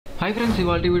Hi friends,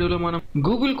 ఇవాల్టి వీడియోలో మనం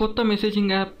గూగుల్ కొత్త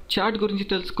మెసేజింగ్ యాప్ చాట్ గురించి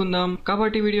తెలుసుకుందాం.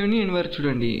 కాబట్టి వీడియోని ఎండ్ వరకు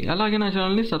చూడండి. అలాగే నా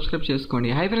ఛానల్ని సబ్స్క్రైబ్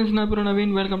చేసుకోండి. హాయ్ ఫ్రెండ్స్, నా పేరు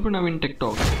Naveen. Welcome to Naveen tech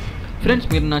talk. Friends,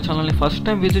 మీరు నా ఛానల్ని ఫస్ట్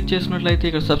టైం విజిట్ చేసినట్లయితే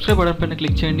ఇక్కడ సబ్స్క్రైబ్ బటన్ పైన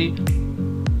క్లిక్ చేయండి.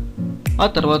 ఆ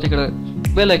తర్వాత ఇక్కడ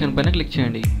బెల్ ఐకాన్ పైన క్లిక్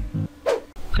చేయండి.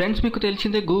 ఫ్రెండ్స్, మీకు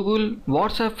తెలిసిందే గూగుల్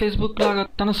వాట్సాప్, ఫేస్బుక్ లాగా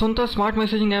తన సొంత స్మార్ట్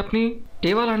మెసేజింగ్ యాప్ని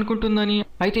తేవాలనుకుంటుందని.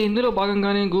 అయితే ఇందులో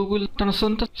భాగంగానే గూగుల్ తన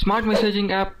సొంత smart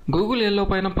messaging app Google yellow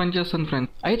పైన పనిచేస్తుంది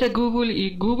ఫ్రెండ్స్. అయితే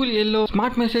Google yellow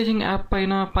smart messaging app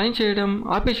పైన పని చేయడం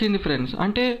ఆపేసింది ఫ్రెండ్స్.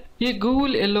 అంటే ఈ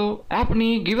గూగుల్ ఎల్లో యాప్ ని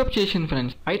గివప్ చేసింది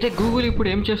ఫ్రెండ్స్. అయితే గూగుల్ ఇప్పుడు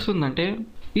ఏం చేస్తుందంటే,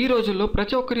 ఈ రోజుల్లో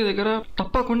ప్రతి ఒక్కరి దగ్గర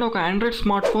తప్పకుండా ఒక ఆండ్రాయిడ్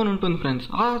స్మార్ట్ ఫోన్ ఉంటుంది ఫ్రెండ్స్.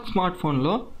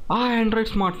 ఆ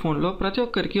ఆండ్రాయిడ్ స్మార్ట్ ఫోన్లో ప్రతి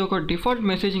ఒక్కరికి ఒక డిఫాల్ట్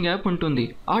మెసేజింగ్ యాప్ ఉంటుంది.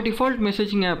 ఆ డిఫాల్ట్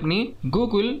మెసేజింగ్ యాప్ని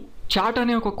గూగుల్ చాట్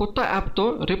అనే ఒక కొత్త యాప్తో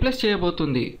రిప్లేస్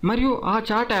చేయబోతుంది. మరియు ఆ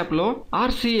చాట్ యాప్లో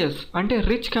RCS అంటే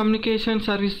రిచ్ కమ్యూనికేషన్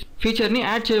సర్వీస్ ఫీచర్ని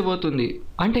యాడ్ చేయబోతుంది.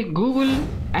 అంటే గూగుల్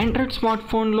ఆండ్రాయిడ్ స్మార్ట్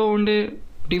ఫోన్లో ఉండే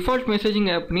డిఫాల్ట్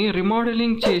మెసేజింగ్ యాప్ని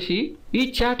రిమోడలింగ్ చేసి ఈ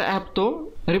చాట్ యాప్తో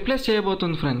రిప్లేస్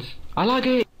చేయబోతుంది ఫ్రెండ్స్.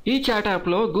 అలాగే ఈ చాట్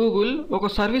యాప్లో గూగుల్ ఒక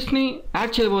సర్వీస్ని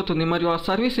యాడ్ చేయబోతుంది. మరియు ఆ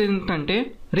సర్వీస్ ఏంటంటే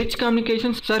రిచ్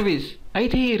కమ్యూనికేషన్ సర్వీస్.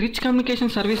 అయితే ఈ రిచ్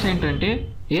కమ్యూనికేషన్ సర్వీస్ ఏంటంటే,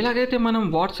 ఎలాగైతే మనం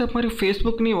వాట్సాప్ మరియు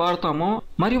ఫేస్బుక్ని వాడతామో,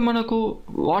 మరియు మనకు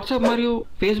వాట్సాప్ మరియు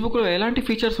ఫేస్బుక్లో ఎలాంటి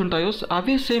ఫీచర్స్ ఉంటాయో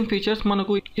అవే సేమ్ ఫీచర్స్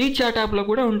మనకు ఈ చాట్ యాప్లో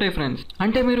కూడా ఉంటాయి ఫ్రెండ్స్.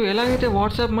 అంటే మీరు ఎలాగైతే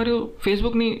వాట్సాప్ మరియు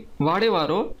ఫేస్బుక్ని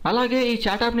వాడేవారో అలాగే ఈ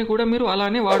చాట్ యాప్ని కూడా మీరు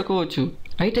అలానే వాడుకోవచ్చు.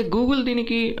 అయితే గూగుల్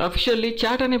దీనికి అఫీషియల్లీ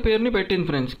చాట్ అనే పేరుని పెట్టింది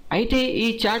ఫ్రెండ్స్. అయితే ఈ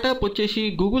చాట్ యాప్ వచ్చేసి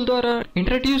గూగుల్ ద్వారా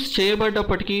ఇంట్రడ్యూస్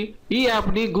చేయబడ్డప్పటికీ ఈ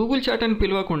యాప్ని గూగుల్ చాట్ అని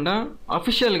పిలవకుండా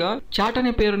అఫీషియల్గా చాట్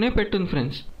అనే పేరునే పెట్టింది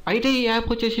ఫ్రెండ్స్. అయితే ఈ యాప్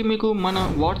వచ్చేసి మీకు మన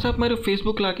వాట్సాప్ మరియు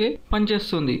ఫేస్బుక్ లాగే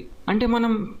పనిచేస్తుంది. అంటే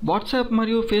మనం వాట్సాప్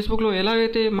మరియు ఫేస్బుక్లో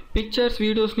ఎలాగైతే పిక్చర్స్,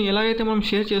 వీడియోస్ని ఎలాగైతే మనం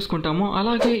షేర్ చేసుకుంటామో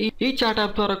అలాగే ఈ చాట్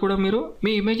యాప్ ద్వారా కూడా మీరు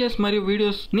మీ ఇమేజెస్ మరియు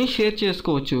వీడియోస్ని షేర్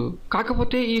చేసుకోవచ్చు.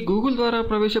 కాకపోతే ఈ గూగుల్ ద్వారా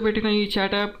ప్రవేశపెట్టిన ఈ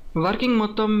చాట్ యాప్ వర్కింగ్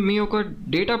మొత్తం మీ యొక్క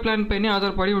డేటా ప్లాన్ పైనే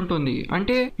ఆధారపడి ఉంటుంది.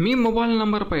 అంటే మీ మొబైల్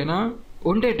నంబర్ పైన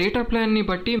ఉండే డేటా ప్లాన్ ని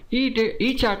బట్టి ఈ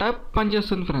చాట్ యాప్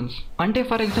పనిచేస్తుంది ఫ్రెండ్స్. అంటే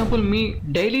for example me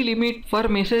daily limit for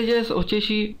messages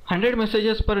వచ్చేసి 100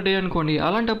 మెసేజెస్ పర్ డే అనుకోండి.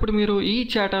 అలాంటప్పుడు మీరు ఈ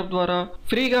చాట్ యాప్ ద్వారా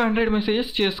ఫ్రీగా 100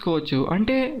 మెసేజెస్ చేసుకోవచ్చు.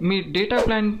 అంటే మీ డేటా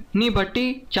ప్లాన్ ని బట్టి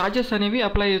ఛార్జెస్ అనేవి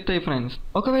అప్లై అవుతాయి ఫ్రెండ్స్.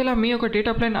 ఒకవేళ మీ యొక్క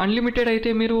డేటా ప్లాన్ అన్లిమిటెడ్ అయితే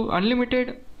మీరు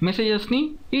అన్లిమిటెడ్ మెసేజెస్ని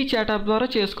ఈ చాట్ యాప్ ద్వారా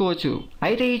చేసుకోవచ్చు.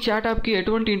 అయితే ఈ చాట్ యాప్కి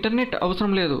ఎటువంటి ఇంటర్నెట్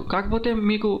అవసరం లేదు. కాకపోతే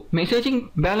మీకు మెసేజింగ్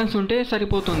బ్యాలెన్స్ ఉంటే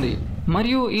సరిపోతుంది.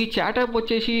 మరియు ఈ చాట్ యాప్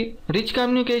వచ్చేసి రిచ్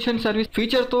కమ్యూనికేషన్ సర్వీస్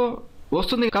ఫీచర్తో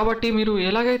వస్తుంది. కాబట్టి మీరు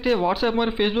ఎలాగైతే వాట్సాప్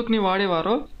మరియు ఫేస్బుక్ని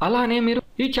వాడేవారో అలానే మీరు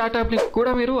ఈ చాట్ యాప్ని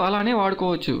కూడా మీరు అలానే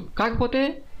వాడుకోవచ్చు. కాకపోతే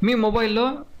మీ మొబైల్లో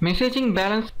మెసేజింగ్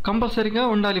బ్యాలెన్స్ కంపల్సరీగా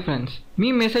ఉండాలి ఫ్రెండ్స్. మీ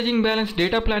మెసేజింగ్ బ్యాలెన్స్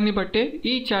డేటా ప్లాన్ ని బట్టే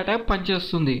ఈ చాట్ యాప్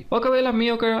పనిచేస్తుంది. ఒకవేళ మీ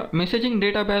యొక్క మెసేజింగ్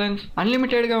డేటా బ్యాలెన్స్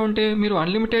అన్లిమిటెడ్ గా ఉంటే మీరు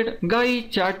అన్లిమిటెడ్ గా ఈ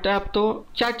చాట్ యాప్ తో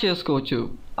చాట్ చేసుకోవచ్చు.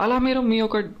 అలా మీరు మీ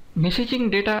యొక్క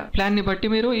మెసేజింగ్ డేటా ప్లాన్ ని బట్టి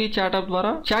మీరు ఈ చాట్ యాప్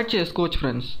ద్వారా చాట్ చేసుకోవచ్చు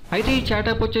ఫ్రెండ్స్. అయితే ఈ చాట్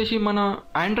యాప్ వచ్చేసి మన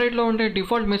ఆండ్రాయిడ్ లో ఉండే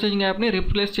డిఫాల్ట్ మెసేజింగ్ యాప్ ని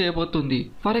రిప్లేస్ చేయబోతుంది.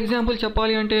 ఫర్ ఎగ్జాంపుల్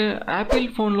చెప్పాలి అంటే, యాపిల్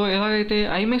ఫోన్ లో ఎలాగైతే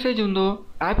ఐమెసేజ్ ఉందో,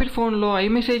 యాపిల్ ఫోన్ లో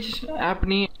ఐమెసేజ్ యాప్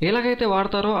ని ఎలాగైతే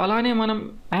వాడతారో అలానే మనం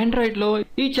ఆండ్రాయిడ్ లో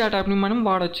ఈ చాట్ యాప్ ని మనం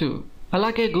వాడచ్చు.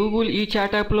 అలాగే గూగుల్ ఈ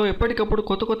చాట్ యాప్ లో ఎప్పటికప్పుడు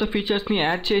కొత్త ఫీచర్స్ ని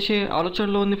యాడ్ చేసే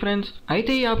ఆలోచనలో ఉంది ఫ్రెండ్స్.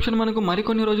 అయితే ఈ ఆప్షన్ మనకు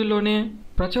మరికొన్ని రోజుల్లోనే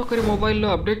ప్రతి ఒక్కరి మొబైల్లో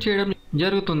అప్డేట్ చేయడం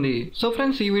జరుగుతుంది. సో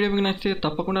ఫ్రెండ్స్, ఈ వీడియో మీకు నచ్చితే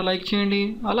తప్పకుండా లైక్ చేయండి.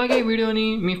 అలాగే ఈ వీడియోని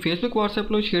మీ ఫేస్బుక్,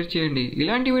 వాట్సాప్ లో షేర్ చేయండి.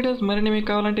 ఇలాంటి వీడియోస్ మరిన్ని మీకు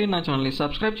కావాలంటే నా ఛానల్ని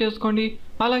సబ్స్క్రైబ్ చేసుకోండి.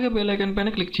 అలాగే బెల్ ఐకాన్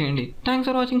పైన క్లిక్ చేయండి. Thanks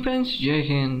for watching friends. జై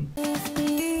హింద్.